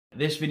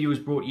This video is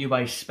brought to you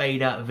by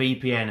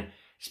SpiderVPN.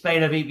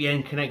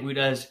 SpiderVPN Connect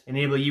Routers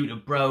enable you to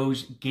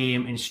browse,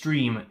 game and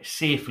stream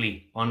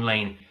safely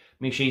online.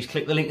 Make sure you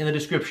click the link in the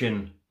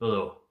description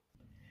below.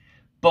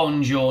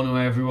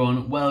 Buongiorno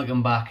everyone,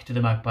 welcome back to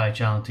the Magpie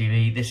Channel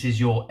TV. This is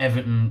your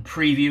Everton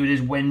preview. It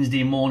is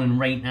Wednesday morning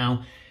right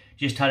now.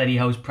 Just had Eddie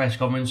Howe's press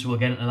conference, so we'll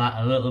get into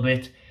that a little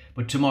bit.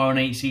 But tomorrow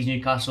night sees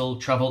Newcastle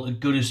travel to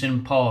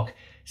Goodison Park.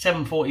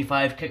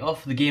 7:45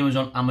 kick-off. The game is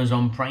on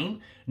Amazon Prime.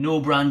 No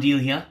brand deal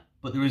here,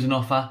 but there is an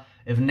offer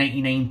of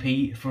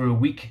 99p for a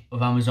week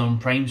of Amazon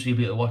Prime, so you'll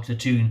be able to watch the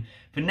tune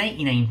for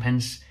 99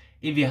 pence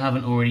if you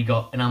haven't already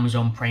got an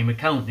Amazon Prime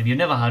account. If you've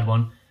never had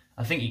one,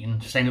 I think you can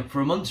sign up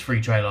for a month's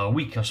free trial or a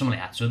week or something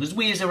like that. So there's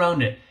ways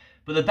around it.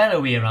 But the better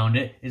way around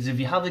it is if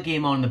you have the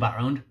game on in the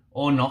background,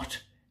 or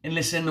not, and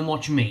listen and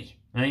watch me,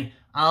 right?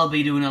 I'll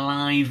be doing a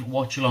live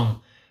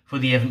watch-along for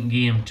the Everton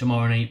game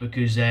tomorrow night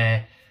because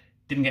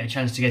didn't get a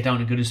chance to get down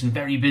to Goodison.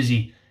 Very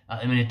busy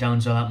at the minute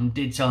down Southampton,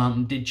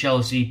 did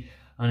Chelsea,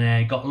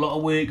 and got a lot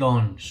of work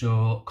on,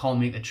 so can't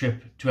make the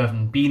trip to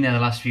Everton. Been there the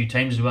last few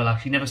times as well,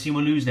 actually. Never seen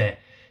one lose there.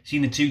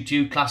 Seen the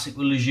 2-2 classic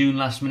with Lejeune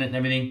last minute and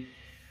everything.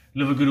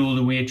 Love a good old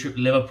away trip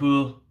to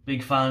Liverpool.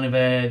 Big fan of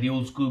the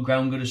old school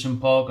ground, Goodison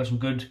Park. Got some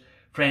good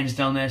friends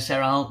down there.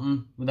 Sarah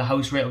Halton with the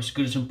house right up to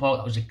Goodison Park.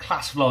 That was a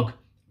class vlog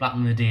back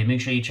in the day. Make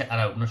sure you check that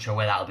out. I'm not sure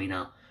where that'll be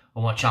now,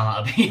 or what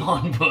channel that'll be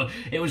on, but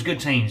it was good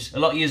times. A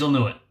lot of yous will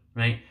know it,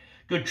 right?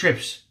 Good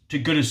trips to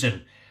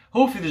Goodison.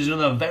 Hopefully there's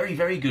another very,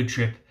 very good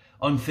trip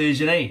on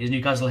Thursday night as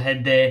Newcastle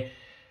head there.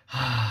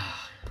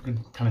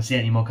 Can't say it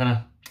anymore, can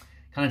I?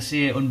 Can't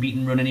say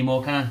unbeaten run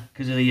anymore, can I?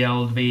 Because of the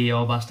old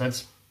VAR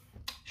bastards.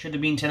 Should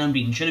have been 10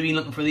 unbeaten. Should have been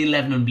looking for the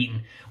 11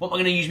 unbeaten. What am I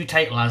going to use my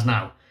title as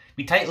now?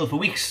 My title for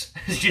weeks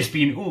has just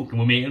been, oh, can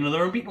we make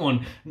another unbeaten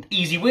one?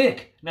 Easy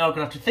work. Now I'm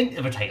going to have to think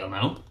of a title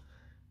now.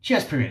 She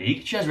has Premier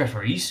League. She has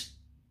referees.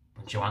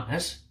 Bunch of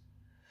wankers.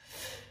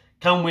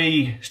 Can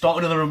we start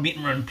another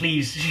unbeaten run,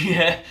 please?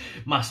 Yeah.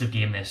 Massive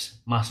game, this.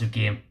 Massive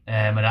game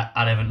at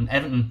Everton.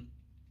 Everton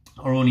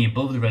are only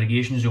above the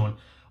relegation zone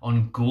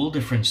on goal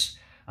difference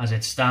as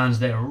it stands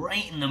there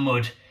right in the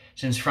mud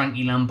since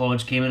Frankie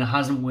Lampard's came in. It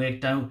hasn't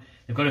worked out.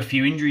 They've got a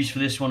few injuries for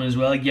this one as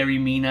well. Yerry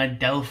Mina,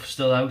 Delph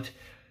still out.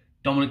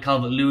 Dominic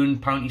Calvert-Lewin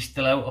apparently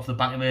still out off the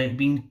back of it.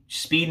 Been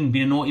speeding,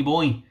 being a naughty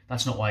boy.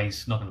 That's not why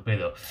he's not going to play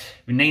though.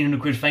 With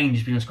 900 quid fine,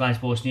 just been on Sky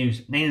Sports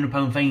News.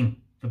 £900 fine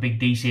for big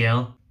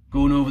DCL.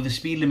 Going over the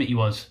speed limit he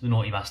was, the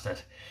naughty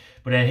bastard.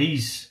 But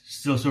he's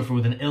still suffering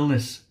with an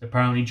illness.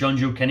 Apparently John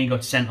Joe Kenny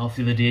got sent off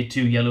the other day.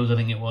 2 yellows I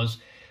think it was.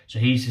 So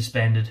he's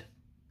suspended.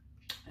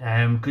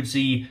 Could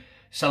see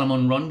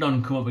Salomon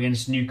Rondon come up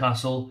against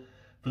Newcastle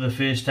for the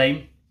first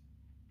time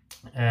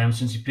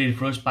since he played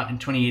for us back in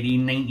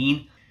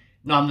 2018-19.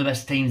 Not having the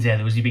best times there.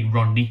 There was a big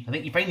Rondy. I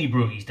think he finally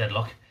broke his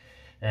deadlock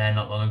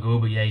not long ago.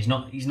 But yeah, he's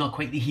not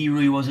quite the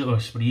hero he was at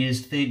us. But he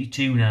is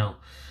 32 now.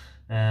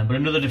 But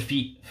another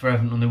defeat for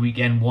Everton on the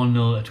weekend,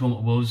 1-0 at home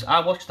at Wolves.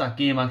 I watched that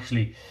game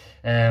actually,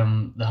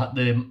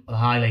 the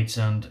highlights,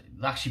 and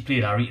they actually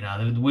played alright now.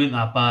 They weren't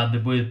that bad. They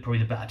were probably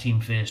the better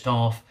team first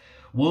half.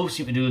 Wolves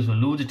seem to do this with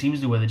loads of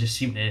teams where they just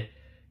seem to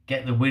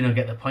get the win or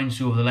get the points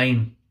over the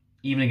line,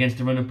 even against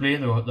the run of play.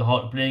 They're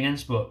hard to play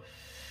against, but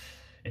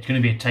it's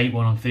going to be a tight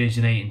one on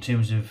Thursday night in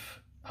terms of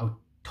how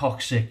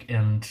toxic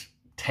and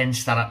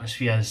tense that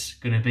atmosphere is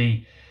going to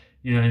be.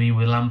 You know what I mean?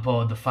 With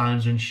Lampard, the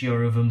fans are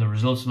unsure of him, the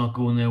results are not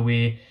going their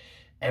way.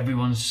 Every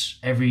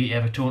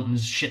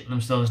Evertonian's shitting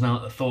themselves now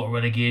at the thought of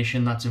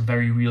relegation. That's a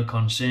very real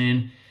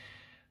concern.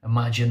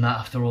 Imagine that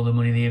after all the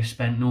money they've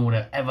spent. No one would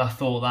have ever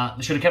thought that.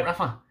 They should have kept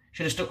Rafa.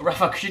 Should have stuck with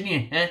Rafa, shouldn't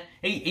you? Eh?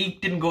 He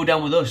didn't go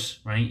down with us,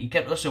 right? He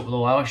kept us up with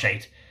all our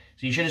shite.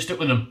 So you should have stuck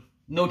with him.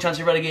 No chance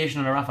of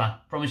relegation on a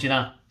Rafa. Promise you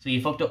that. So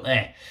you fucked up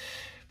there.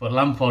 But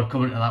Lampard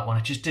coming to that one,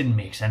 it just didn't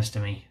make sense to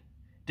me.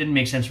 Didn't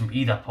make sense from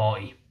either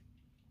party.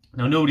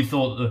 Now, nobody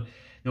thought that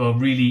they were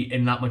really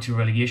in that much of a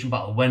relegation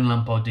battle when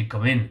Lampard did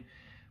come in.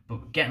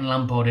 But getting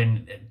Lampard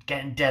in,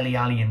 getting Dele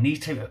Alli and these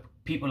type of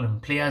people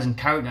and players and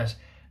characters,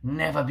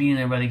 never been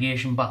in a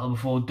relegation battle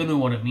before, don't know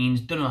what it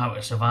means, don't know how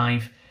to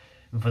survive.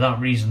 And for that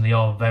reason, they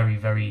are very,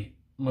 very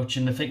much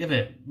in the thick of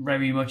it.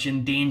 Very much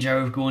in danger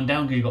of going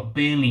down, because you've got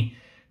Burnley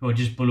who are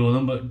just below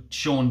them. But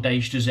Sean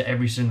Dyche does it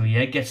every single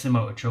year, gets them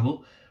out of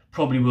trouble.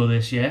 Probably will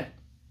this year.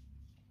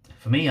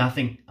 For me, I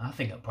think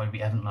it'll probably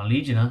be Everton or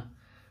Leeds, you know.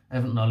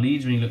 Everton or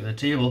Leeds when you look at the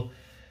table.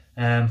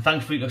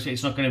 Thankfully, it looks like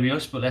it's not going to be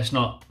us, but let's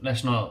not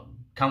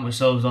count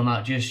ourselves on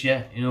that just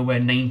yet. You know, we're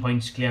 9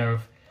 points clear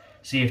of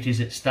safety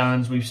as it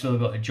stands. We've still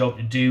got a job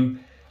to do.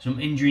 Some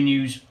injury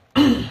news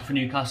for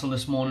Newcastle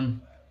this morning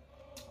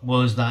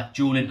was that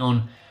Joe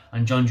Linton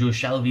and John Joe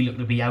Shelvey look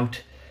to be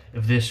out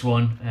of this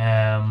one.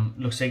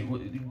 Looks like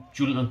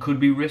Joe Linton could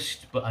be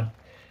risked, but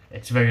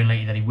it's very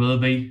unlikely that he will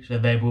be. So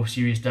they're both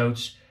serious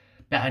doubts.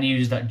 Better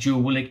news is that Joe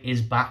Willock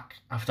is back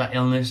after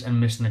illness and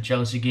missing the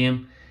Chelsea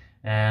game.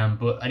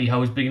 But Eddie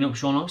Howe's bigging up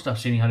Sean Longstaff,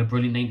 saying he had a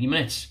brilliant 90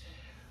 minutes.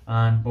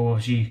 And but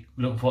obviously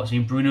looking forward to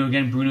seeing Bruno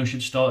again. Bruno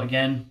should start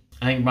again.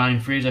 I think Ryan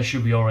Fraser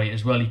should be alright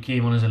as well. He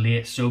came on as a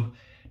late sub.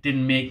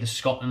 didn't make the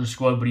Scotland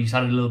squad, but he's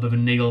had a little bit of a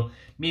niggle.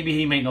 Maybe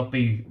he might not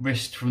be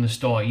risked from the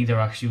start either,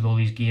 actually, with all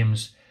these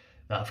games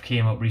that have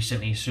came up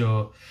recently.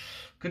 So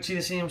could see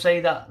the same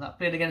side that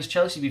played against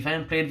Chelsea, to be fair,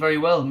 and played very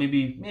well.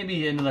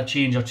 Maybe another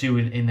change or two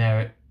in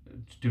there,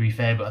 to be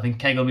fair. But I think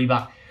Keg will be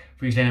back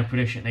for his lineup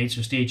prediction tonight,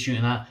 so stay tuned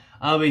to that.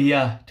 I'll be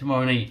here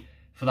tomorrow night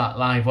for that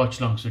live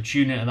watch along, so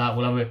tune into that.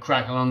 We'll have a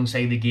crack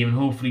alongside the game and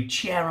hopefully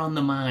cheer on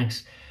the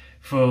Mags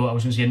for, I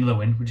was going to say another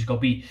win, we just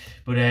got beat,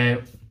 but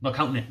not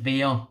counting it, VAR. Do you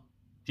know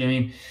what I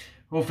mean?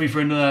 Hopefully for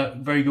another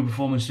very good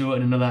performance to it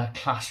and another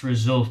class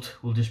result.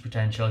 We'll just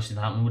pretend Chelsea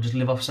didn't happen. We'll just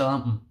live off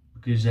Southampton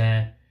because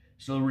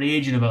still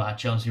raging about that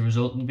Chelsea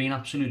result and being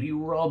absolutely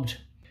robbed.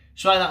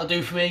 So that'll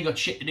do for me. Got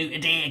shit to do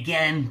today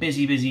again.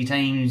 Busy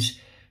times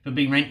for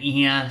Big Renty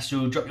here.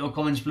 So drop your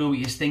comments below what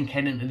you think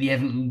heading into the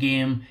Everton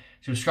game.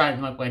 Subscribe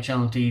to my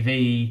channel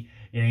TV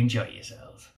and enjoy yourself.